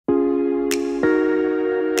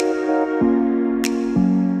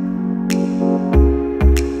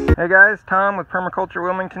Hey guys, Tom with Permaculture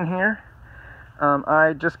Wilmington here.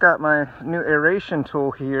 I just got my new aeration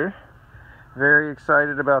tool here. Very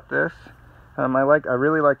excited about this. I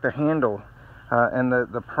really like the handle, and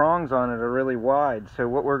the prongs on it are really wide. So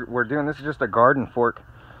what we're doing, this is just a garden fork,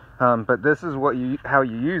 but this is how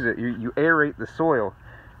you use it. You aerate the soil.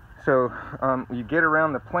 So you get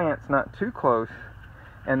around the plants, not too close,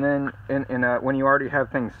 and then when you already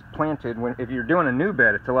have things planted, if you're doing a new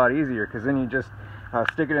bed, it's a lot easier because then you just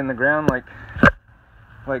stick it in the ground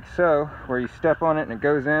like so, where you step on it and it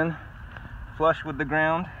goes in flush with the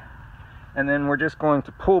ground, and then we're just going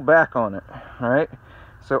to pull back on it. All right,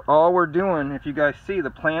 so all we're doing, if you guys see, the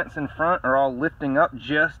plants in front are all lifting up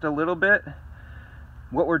just a little bit.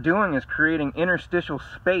 What we're doing is creating interstitial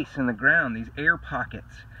space in the ground, these air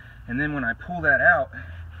pockets, and then when I pull that out,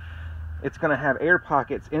 it's going to have air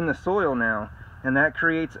pockets in the soil now, and that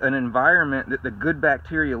creates an environment that the good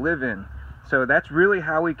bacteria live in. So that's really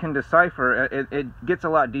how we can decipher. It gets a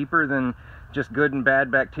lot deeper than just good and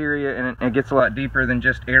bad bacteria, and it gets a lot deeper than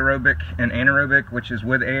just aerobic and anaerobic, which is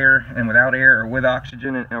with air and without air, or with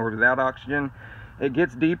oxygen or without oxygen. It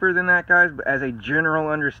gets deeper than that, guys, but as a general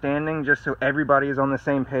understanding, just so everybody is on the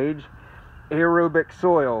same page, aerobic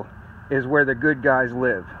soil is where the good guys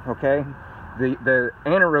live, okay? The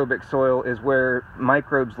anaerobic soil is where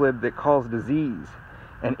microbes live that cause disease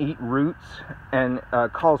and eat roots and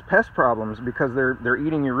cause pest problems because they're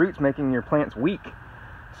eating your roots, making your plants weak.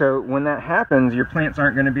 So when that happens, your plants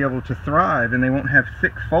aren't going to be able to thrive, and they won't have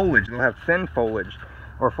thick foliage. They'll have thin foliage,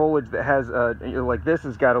 or foliage that has like this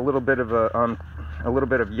has got a little bit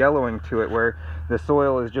of yellowing to it, where the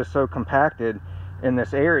soil is just so compacted in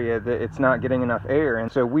this area that it's not getting enough air.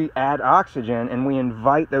 And so we add oxygen and we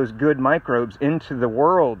invite those good microbes into the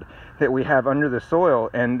world that we have under the soil,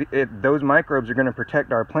 and those microbes are going to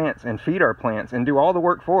protect our plants and feed our plants and do all the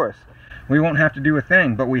work for us. We won't have to do a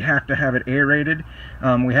thing, but we have to have it aerated.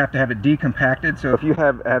 We have to have it decompacted. So if you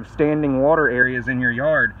have standing water areas in your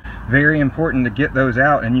yard, very important to get those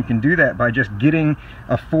out, and you can do that by just getting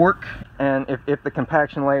a fork, and if the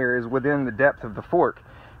compaction layer is within the depth of the fork.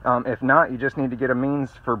 If not, you just need to get a means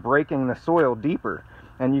for breaking the soil deeper.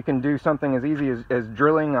 And you can do something as easy as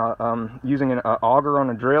drilling, using an auger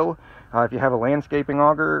on a drill. If you have a landscaping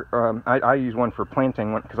auger, I use one for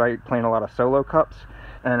planting because I plant a lot of solo cups.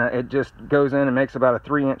 And it just goes in and makes about a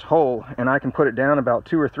 3-inch hole, and I can put it down about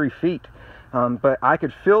 2 or 3 feet. But I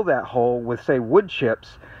could fill that hole with, say, wood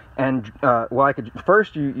chips. And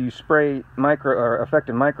first you spray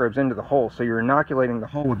affected microbes into the hole, so you're inoculating the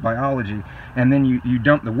hole with biology, and then you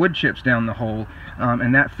dump the wood chips down the hole,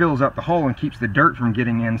 and that fills up the hole and keeps the dirt from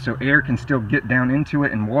getting in, so air can still get down into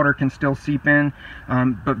it and water can still seep in.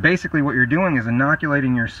 But basically what you're doing is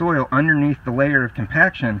inoculating your soil underneath the layer of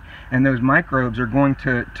compaction, and those microbes are going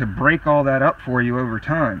to break all that up for you over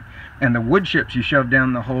time. And the wood chips you shove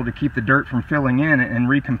down the hole to keep the dirt from filling in and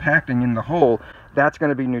recompacting in the hole, that's going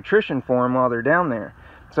to be nutrition for them while they're down there.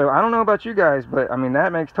 So I don't know about you guys, but I mean,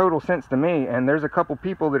 that makes total sense to me. And there's a couple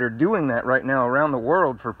people that are doing that right now around the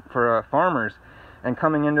world for farmers, and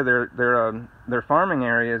coming into their farming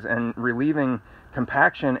areas and relieving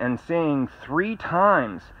compaction and seeing 3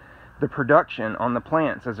 times the production on the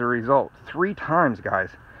plants as a result. 3 times, guys.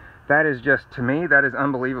 That is just, to me, that is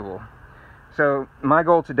unbelievable. So my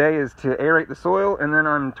goal today is to aerate the soil, and then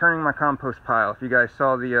I'm turning my compost pile. If you guys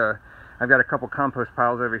saw I've got a couple compost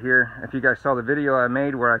piles over here. If you guys saw the video I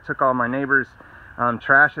made where I took all my neighbors'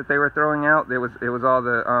 trash that they were throwing out, it was all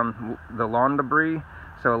the lawn debris.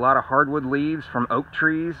 So a lot of hardwood leaves from oak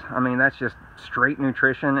trees. I mean, that's just straight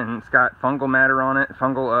nutrition, and it's got fungal matter on it,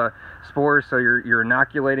 fungal spores. So you're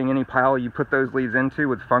inoculating any pile you put those leaves into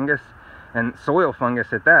with fungus, and soil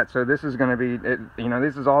fungus at that. So this is going to be,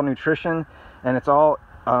 this is all nutrition, and it's all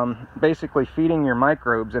basically feeding your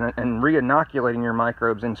microbes and re-inoculating your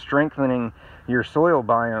microbes and strengthening your soil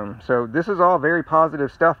biome. So this is all very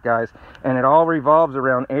positive stuff, guys, and it all revolves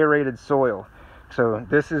around aerated soil. So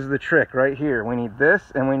this is the trick right here. We need this,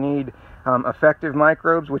 and we need effective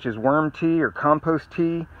microbes, which is worm tea or compost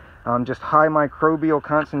tea, just high microbial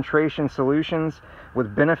concentration solutions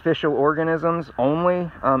with beneficial organisms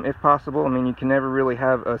only, if possible. I mean, you can never really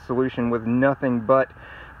have a solution with nothing but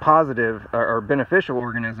positive or beneficial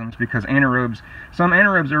organisms, because some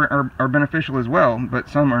anaerobes are beneficial as well, but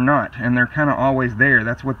some are not, and they're kind of always there.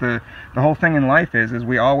 That's what the whole thing in life is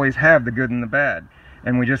we always have the good and the bad,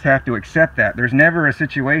 and we just have to accept that. There's never a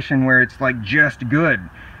situation where it's like just good.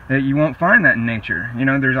 You won't find that in nature.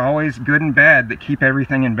 There's always good and bad that keep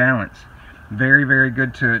everything in balance. Very, very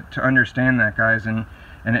good to understand that, guys. And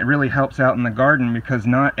And it really helps out in the garden, because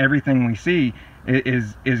not everything we see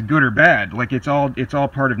is good or bad. Like, it's all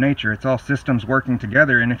part of nature. It's all systems working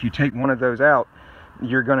together, and if you take one of those out,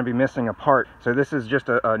 you're going to be missing a part. So this is just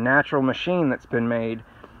a natural machine that's been made,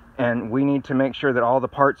 and we need to make sure that all the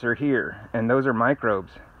parts are here, and those are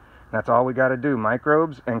microbes. That's all we got to do,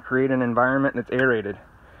 microbes, and create an environment that's aerated.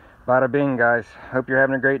 Bada bing, guys. Hope you're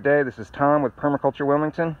having a great day. This is Tom with Permaculture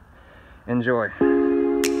Wilmington. Enjoy.